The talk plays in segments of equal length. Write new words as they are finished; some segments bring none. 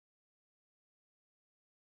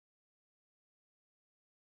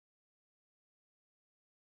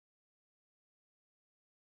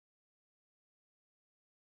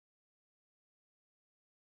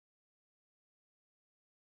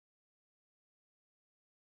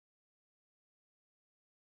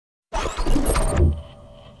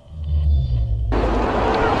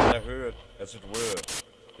as it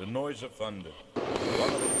were, the noise of thunder. One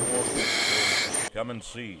of the forces said, "Come and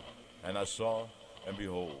see." And I saw, and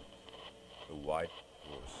behold, the white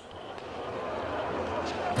horse.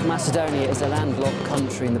 Macedonia is a landlocked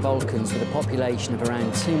country in the Balkans with a population of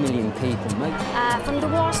around 2 million people. From the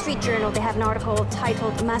Wall Street Journal, they have an article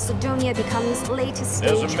titled "Macedonia Becomes Latest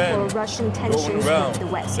Stage for Russian Tensions with the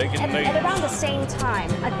West." At around the same time,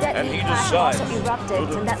 a deadly crash also erupted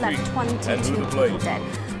and that left 22 people dead.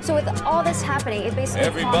 So with all this happening, it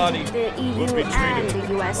basically prompted the EU and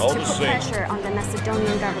the US to put pressure on the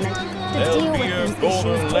Macedonian government to deal with these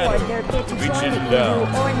issues, or their bid to join the EU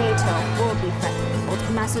or NATO will be threatened.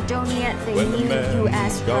 Macedonia, the new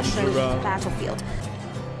US-Russian battlefield.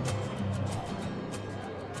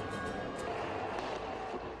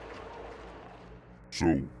 So,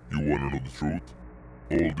 you wanna know the truth?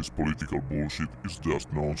 All this political bullshit is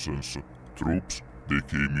just nonsense. Troops, they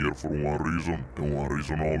came here for one reason and one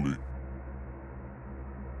reason only.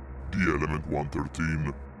 The element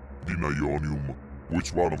 113, the nihonium,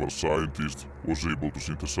 which one of our scientists was able to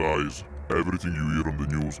synthesize. Everything you hear on the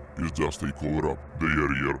news is just a cover-up. They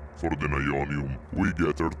are here for the nihonium. We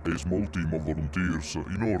gathered a small team of volunteers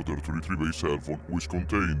in order to retrieve a cell phone which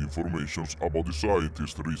contained information about the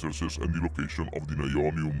scientists' researches and the location of the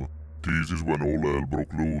nihonium. This is when all hell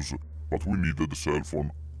broke loose, but we needed the cell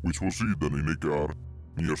phone, which was hidden in a car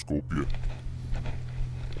near Skopje.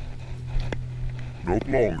 Not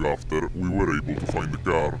long after, we were able to find the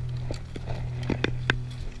car.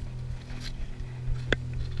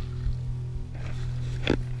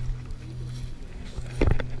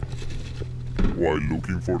 While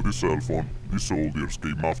looking for the cell phone, the soldiers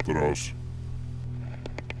came after us.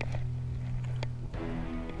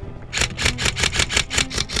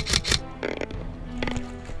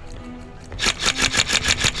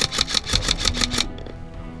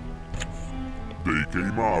 They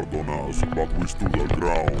came hard on us, but we stood our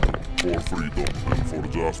ground for freedom and for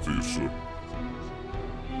justice.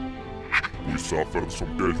 We suffered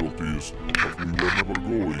some casualties, but we were never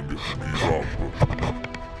going to give up.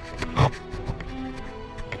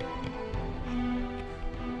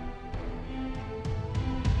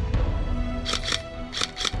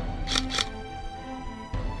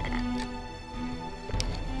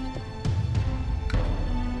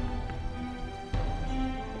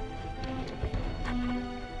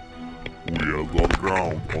 We held our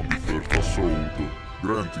ground on the first assault,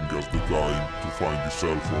 granting us the time to find the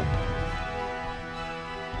cell phone.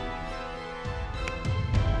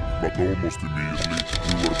 But almost immediately,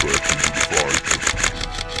 we were back into the fight.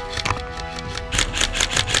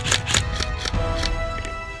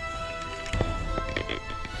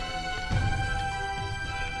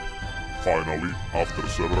 Finally, after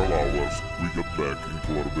several hours, we got back into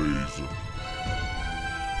our base.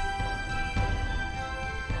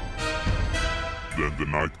 Then the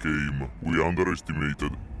night came. We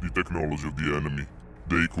underestimated the technology of the enemy.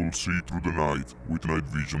 They could see through the night with night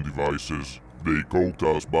vision devices. They caught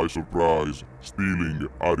us by surprise, stealing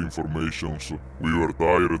our informations. We were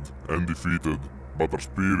tired and defeated, but our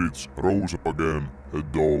spirits rose up again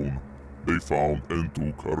at dawn. They found and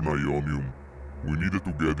took our nihonium. We needed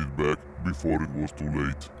to get it back before it was too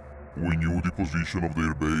late. We knew the position of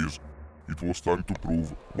their base. It was time to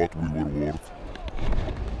prove what we were worth.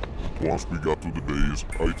 Once we got to the base,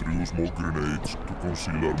 I threw smoke grenades to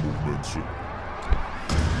conceal our movements.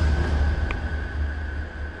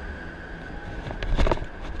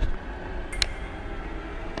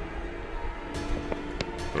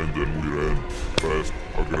 And then we ran, fast,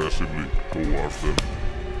 aggressively, towards them.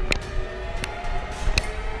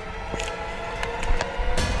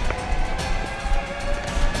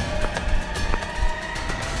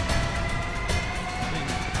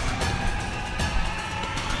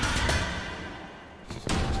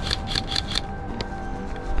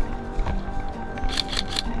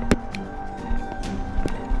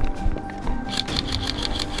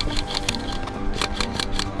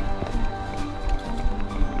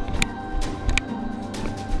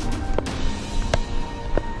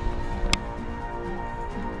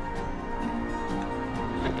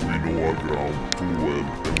 Our ground too well,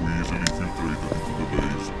 and we easily infiltrated into the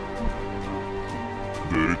base.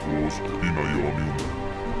 There it was, the nihonium.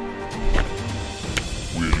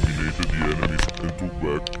 We eliminated the enemies and took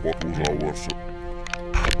back what was ours.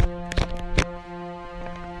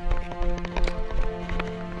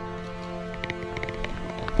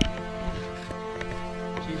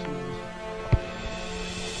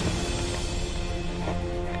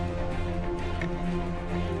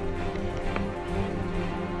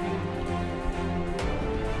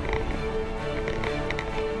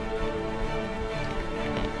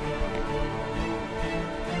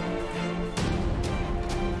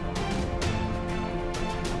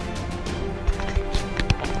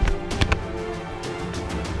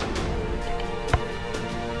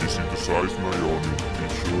 synthesized nihonium,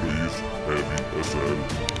 it sure is heavy as hell.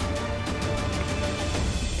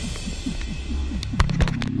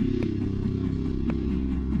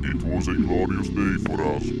 It was a glorious day for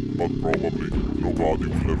us, but probably nobody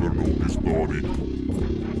will ever know this story.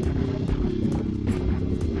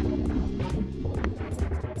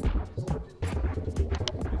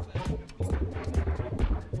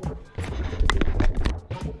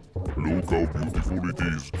 Look how beautiful it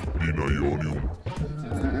is, the nihonium.